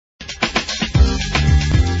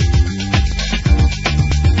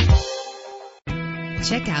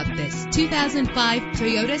Check out this 2005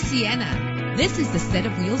 Toyota Sienna. This is the set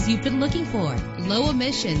of wheels you've been looking for. Low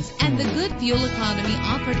emissions and the good fuel economy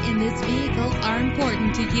offered in this vehicle are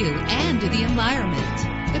important to you and to the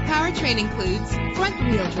environment. The powertrain includes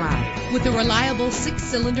front-wheel drive with a reliable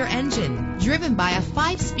 6-cylinder engine driven by a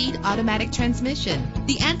 5-speed automatic transmission.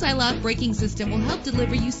 The anti-lock braking system will help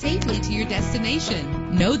deliver you safely to your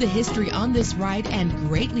destination. Know the history on this ride and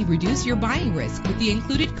greatly reduce your buying risk with the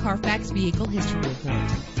included Carfax Vehicle History Report.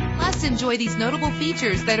 Plus, enjoy these notable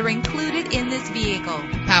features that are included in this vehicle: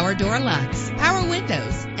 power door locks, power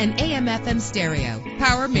windows, an AM/FM stereo,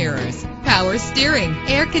 power mirrors, power steering,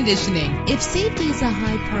 air conditioning. If safety is a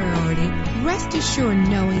high priority, rest assured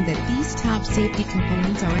knowing that these top safety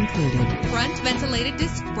components are included: front ventilated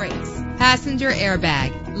disc brakes, passenger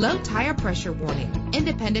airbag, low tire pressure warning,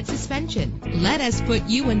 independent suspension. Let us put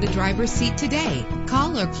you in the driver's seat today.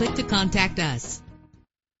 Call or click to contact us.